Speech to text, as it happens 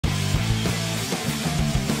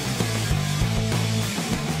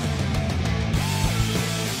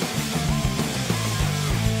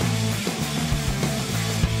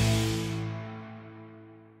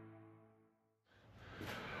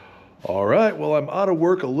All right, well, I'm out of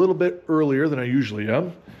work a little bit earlier than I usually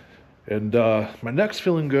am, and my neck's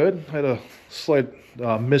feeling good. I had a slight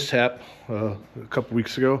mishap a couple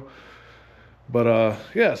weeks ago, but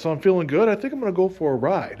yeah, so I'm feeling good. I think I'm gonna go for a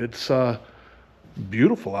ride. It's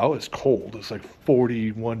beautiful out. It's cold. It's like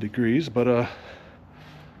 41 degrees, but the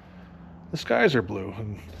skies are blue,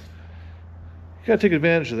 and you gotta take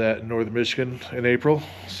advantage of that in northern Michigan in April.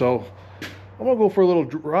 So I'm gonna go for a little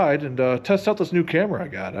ride and test out this new camera I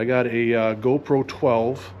got. I got a GoPro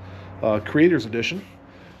 12 Creators Edition,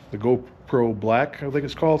 the GoPro Black, I think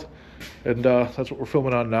it's called, and that's what we're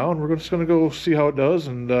filming on now. And we're just gonna go see how it does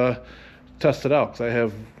and test it out, because I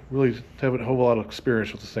haven't a whole lot of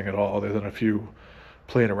experience with this thing at all, other than a few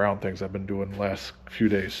playing around things I've been doing the last few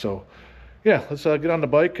days. So yeah, let's get on the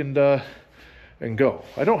bike and go.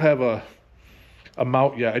 I don't have a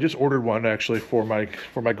mount yet. I just ordered one actually for my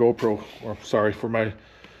GoPro, or sorry, for my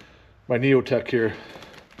Neotech here.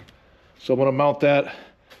 So I'm gonna mount that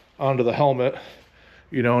onto the helmet,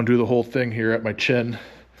 you know, and do the whole thing here at my chin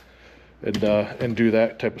and do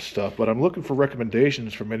that type of stuff. But I'm looking for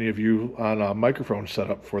recommendations from any of you on a microphone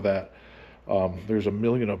setup for that. There's a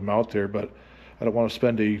million of them out there, but I don't want to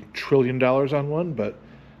spend $1 trillion on one, but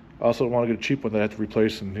I also don't want to get a cheap one that I have to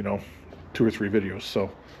replace in, you know, 2 or 3 videos.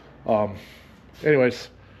 So anyways,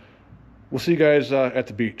 we'll see you guys at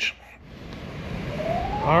the beach.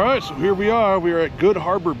 All right, so here we are. We are at Good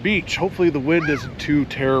Harbor Beach. Hopefully the wind isn't too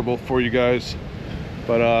terrible for you guys,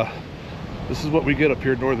 but this is what we get up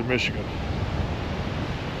here in northern Michigan.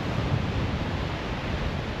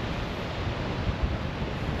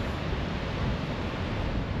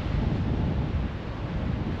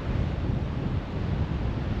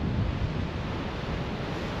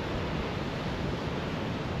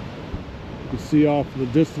 You can see off in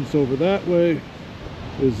the distance over that way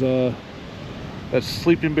is that's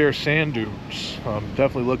Sleeping Bear Sand Dunes.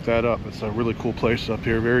 Definitely look that up. It's a really cool place up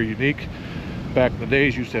here, very unique. Back in the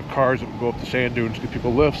days, you used to have cars that would go up the sand dunes to give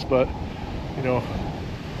people lifts, but you know,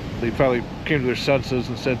 they finally came to their senses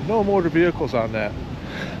and said no motor vehicles on that,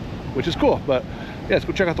 which is cool. But yeah, let's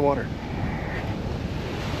go check out the water.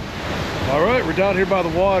 All right, we're down here by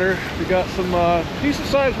the water. We got some decent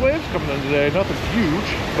sized waves coming in today. Nothing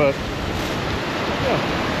huge, but yeah,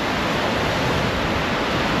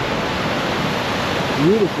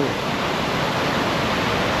 beautiful.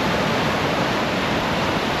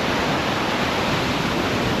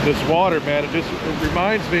 This water, man, it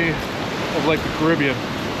reminds me of like the Caribbean.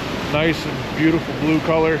 Nice and beautiful blue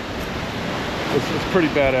color. It's pretty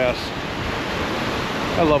badass.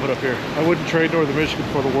 I love it up here. I wouldn't trade northern Michigan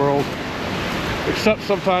for the world, except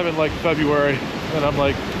sometime in like February, and I'm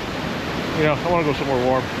like, you know, I want to go somewhere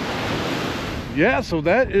warm. Yeah, so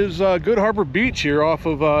that is Good Harbor Beach here off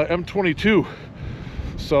of M22.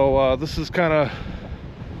 So this is kind of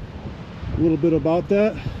a little bit about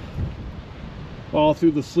that. All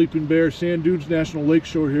through the Sleeping Bear Sand Dunes National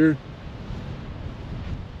Lakeshore here.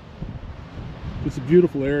 It's a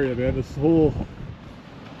beautiful area, man. This whole,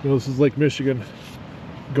 you know, this is Lake Michigan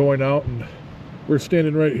going out, and we're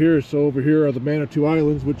standing right here. So over here are the Manitou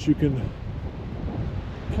Islands, which you can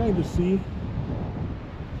kind of see. I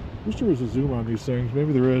wish there was a zoom on these things.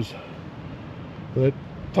 Maybe there is. But it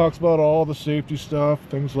talks about all the safety stuff,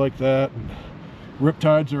 things like that. And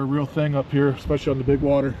riptides are a real thing up here, especially on the big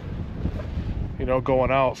water, you know,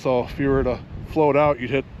 going out. So if you were to float out,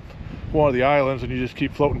 you'd hit one of the islands, and you just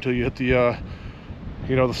keep floating until you hit the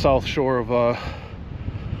you know, the south shore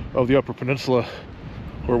of the Upper Peninsula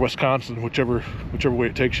or Wisconsin, whichever way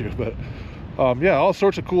it takes you. But yeah, all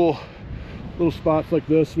sorts of cool little spots like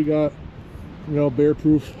this. We got, you know, bear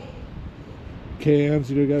proof cans,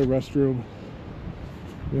 you know, got a restroom,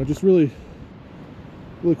 you know, just really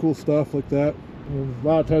cool stuff like that. And a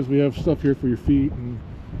lot of times we have stuff here for your feet, and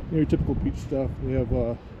you know, your typical beach stuff. We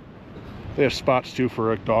have they have spots too for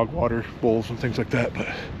like dog water bowls and things like that. But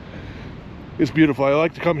it's beautiful. I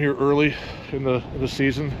like to come here early in the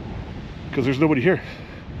season because there's nobody here.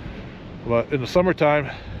 But in the summertime,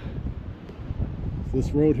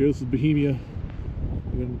 this road here, this is Bohemia,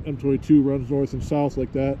 and M22 runs north and south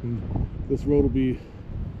like that, and this road will be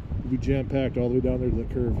jam-packed all the way down there to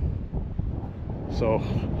that curve. So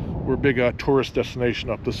we're a big tourist destination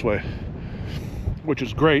up this way, which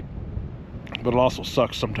is great, but it also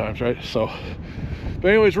sucks sometimes, right? So, but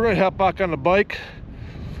anyways, we're gonna hop back on the bike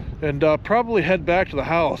and probably head back to the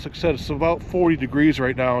house. Like I said, it's about 40 degrees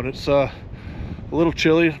right now, and it's a little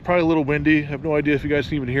chilly, probably a little windy. I have no idea if you guys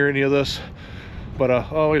can even hear any of this, but I'm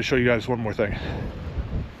gonna show you guys one more thing.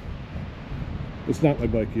 It's not my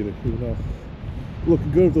bike either, even though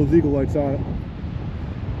looking good with those eagle lights on it.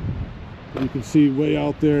 You can see way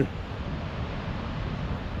out there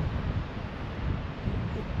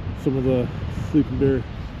some of the sleeping bear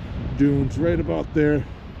dunes right about there.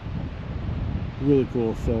 Really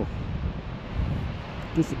cool. So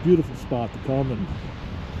just a beautiful spot to come and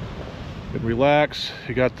relax.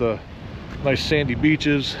 You got the nice sandy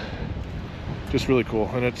beaches. Just really cool,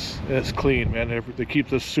 and it's clean, man. They keep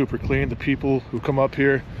this super clean. The people who come up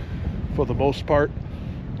here, for the most part,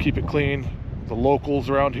 keep it clean. The locals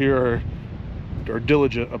around here are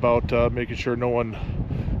diligent about making sure no one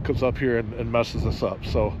comes up here and messes us up.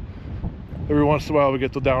 So every once in a while we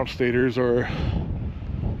get the downstaters or,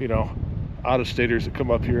 you know, out-of-staters that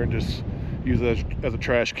come up here and just use it as a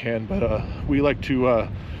trash can. But we like to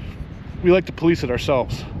police it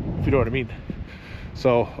ourselves, if you know what I mean.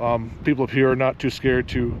 So people up here are not too scared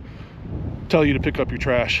to tell you to pick up your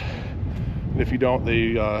trash, and if you don't,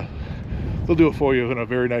 they'll do it for you in a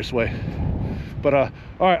very nice way. But all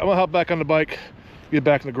right, I'm gonna hop back on the bike, get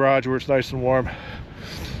back in the garage where it's nice and warm.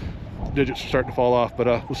 Digits are starting to fall off, but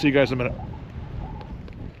we'll see you guys in a minute.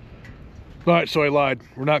 All right, so I lied.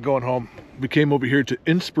 We're not going home. We came over here to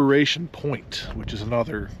Inspiration Point, which is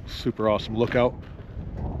another super awesome lookout.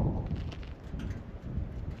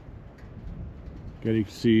 Again, you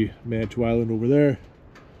can see Manitou Island over there.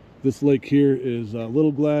 This lake here is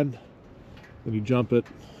Little Glen. Then you jump it.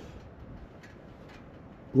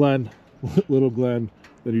 Glen, Little Glen.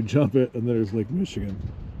 Then you jump it, and there's Lake Michigan.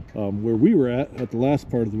 Where we were at the last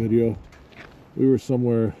part of the video, we were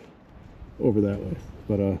somewhere over that way.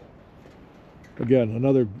 But again,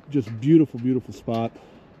 another just beautiful, beautiful spot.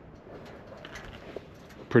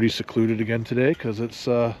 Pretty secluded again today because it's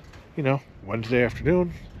you know, Wednesday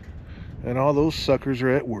afternoon. And all those suckers are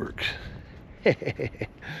at work.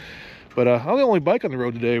 But I'm the only bike on the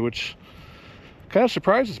road today, which kind of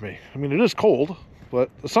surprises me. I mean, it is cold,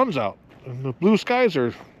 but the sun's out and the blue skies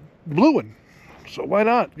are bluing. So why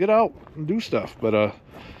not get out and do stuff? But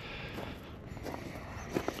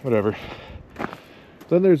whatever.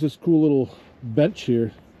 Then there's this cool little bench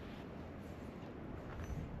here.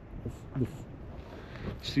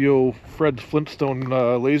 It's the old Fred Flintstone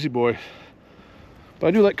lazy boy. But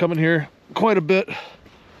I do like coming here quite a bit.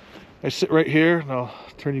 I sit right here, and I'll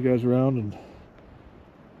turn you guys around, and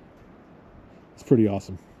it's pretty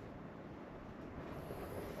awesome.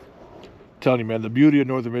 I'm telling you, man, the beauty of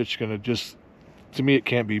northern Michigan, it just, to me, it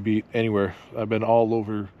can't be beat anywhere. I've been all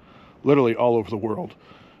over, literally all over the world,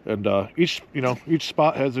 and each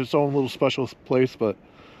spot has its own little special place. But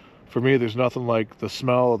for me, there's nothing like the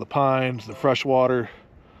smell of the pines, the fresh water.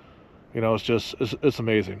 You know, it's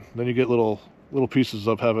amazing. Then you get little pieces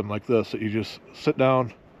of heaven like this that you just sit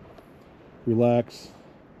down, relax,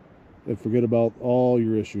 and forget about all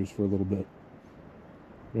your issues for a little bit.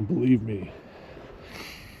 And believe me,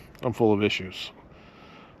 I'm full of issues.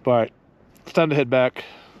 But it's time to head back.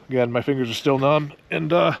 Again, my fingers are still numb,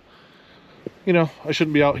 and you know, I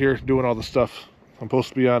shouldn't be out here doing all this stuff. I'm supposed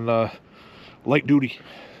to be on light duty.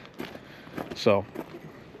 So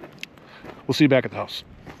we'll see you back at the house.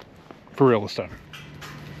 For real this time.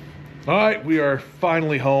 All right, we are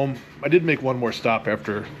finally home. I did make one more stop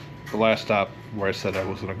after the last stop where I said I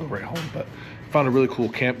was gonna go right home, but found a really cool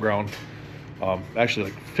campground,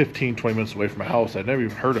 actually like 15-20 minutes away from my house I'd never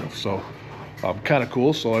even heard of. So kind of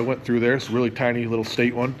cool. So I went through there. It's a really tiny little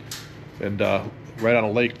state one, and right on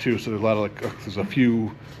a lake too. So there's a lot of there's a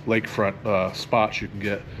few lakefront spots you can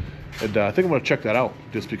get, and I think I'm gonna check that out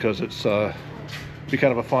just because it's be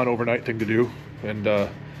kind of a fun overnight thing to do, and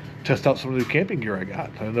test out some of the new camping gear I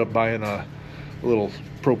got. I ended up buying a little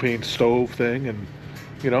propane stove thing, and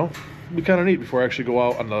you know, it'd be kind of neat before I actually go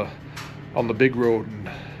out on the big road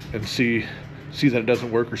and see that it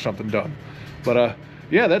doesn't work or something done. But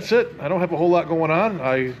yeah, that's it. I don't have a whole lot going on.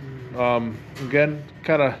 I again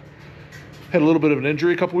kind of had a little bit of an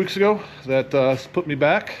injury a couple weeks ago that put me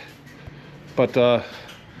back, but that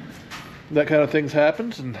kind of things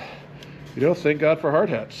happens, and you know, thank God for hard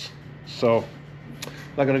hats. So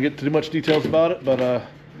not going to get too much details about it, but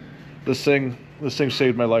this thing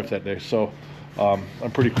saved my life that day. So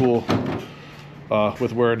I'm pretty cool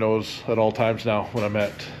with wearing those at all times now when I'm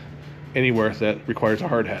at anywhere that requires a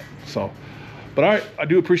hard hat. So, but all right, I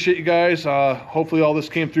do appreciate you guys. Hopefully all this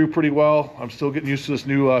came through pretty well. I'm still getting used to this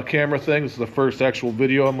new camera thing. This is the first actual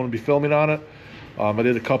video I'm going to be filming on it. I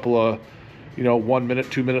did a couple of, you know, 1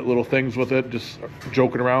 minute, 2 minute little things with it, just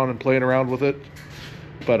joking around and playing around with it.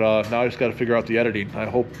 But now I just got to figure out the editing. I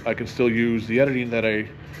hope I can still use the editing that I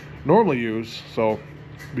normally use. So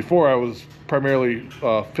before I was primarily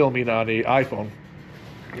filming on a iPhone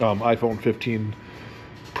 15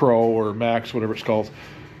 Pro or Max, whatever it's called.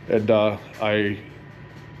 And I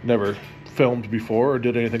never filmed before or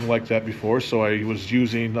did anything like that before. So I was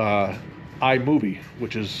using iMovie,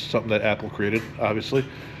 which is something that Apple created, obviously.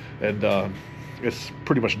 and it's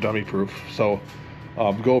pretty much dummy proof. So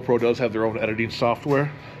GoPro does have their own editing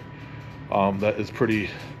software that is pretty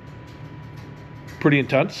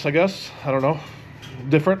intense, I guess. I don't know,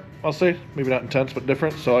 different, I'll say. Maybe not intense, but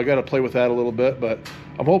different. So I got to play with that a little bit, but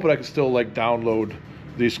I'm hoping I can still like download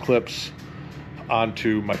these clips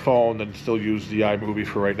onto my phone and still use the iMovie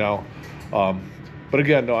for right now. But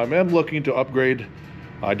again, no, I am looking to upgrade.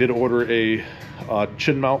 I did order a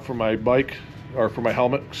chin mount for my bike, or for my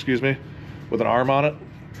helmet, excuse me, with an arm on it,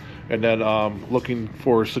 and then looking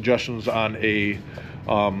for suggestions on a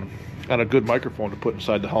good microphone to put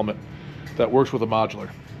inside the helmet that works with a modular.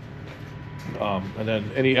 And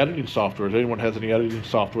then any editing software, if anyone has any editing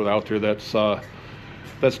software out there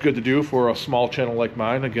that's good to do for a small channel like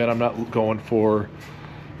mine. Again, I'm not going for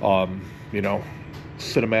you know,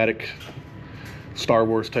 cinematic Star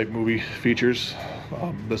Wars type movie features.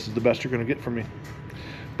 This is the best you're going to get from me.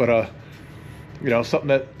 But you know,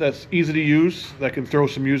 something that's easy to use, that can throw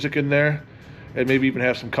some music in there, and maybe even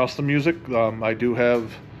have some custom music. I do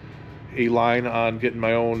have a line on getting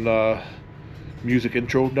my own music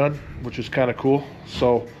intro done, which is kind of cool.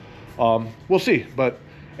 So we'll see. But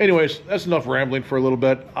anyways, that's enough rambling for a little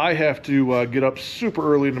bit. I have to get up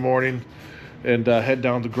super early in the morning and head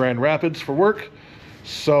down to Grand Rapids for work.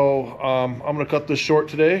 So I'm gonna cut this short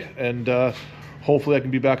today, and hopefully I can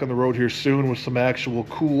be back on the road here soon with some actual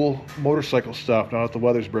cool motorcycle stuff now that the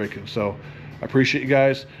weather's breaking. So I appreciate you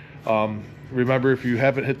guys. Remember, if you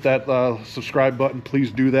haven't hit that subscribe button, please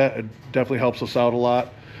do that. It definitely helps us out a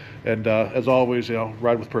lot. And as always, you know,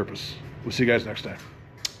 ride with purpose. We'll see you guys next time.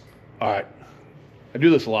 All right, I do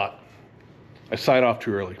this a lot. I sign off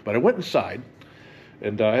too early, but I went inside,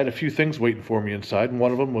 and I had a few things waiting for me inside, and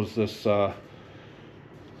one of them was this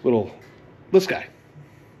this guy.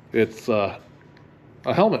 It's a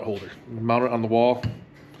helmet holder. You mount it on the wall,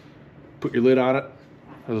 put your lid on it.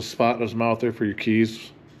 There's a spot, there's a mount there for your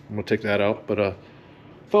keys. I'm gonna take that out, but I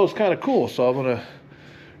thought it was kind of cool. So I'm gonna,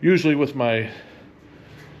 usually with my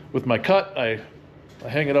cut, I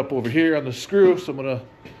hang it up over here on the screw. So I'm gonna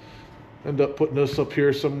end up putting this up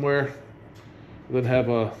here somewhere, and then have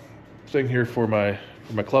a thing here for my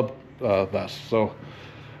club vest. So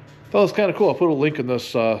I thought it was kind of cool. I'll put a link in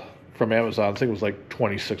this from Amazon. I think it was like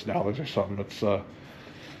 $26 or something. It's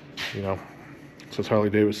you know, it says Harley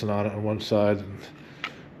Davidson on it on one side, and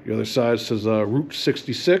the other side says Route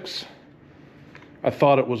 66. I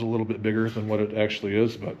thought it was a little bit bigger than what it actually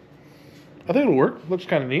is, but I think it'll work. Looks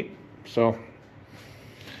kind of neat. So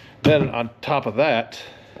then on top of that,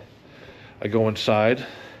 I go inside,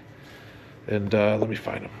 and let me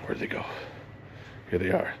find them. Where'd they go? Here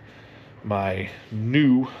they are. My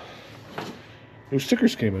new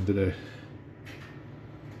stickers came in today.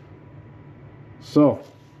 So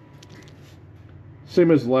same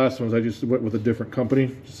as the last ones, I just went with a different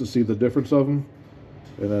company just to see the difference of them,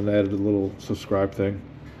 and then added a little subscribe thing.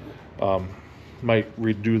 Might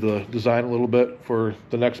redo the design a little bit for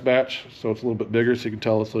the next batch, so it's a little bit bigger, so you can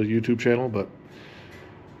tell it's a YouTube channel. But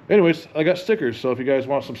anyways, I got stickers, so if you guys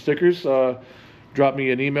want some stickers, drop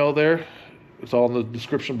me an email there. It's all in the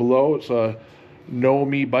description below. It's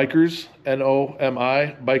NoMiBikers,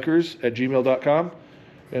 N-O-M-I, bikers @gmail.com,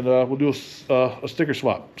 and we'll do a sticker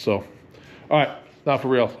swap. So, all right, now for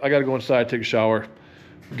real, I got to go inside, take a shower,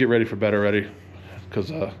 get ready for bed already,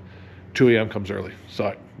 because 2 a.m. comes early.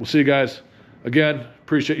 So, we'll see you guys. Again,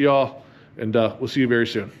 appreciate y'all, and we'll see you very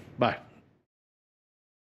soon. Bye.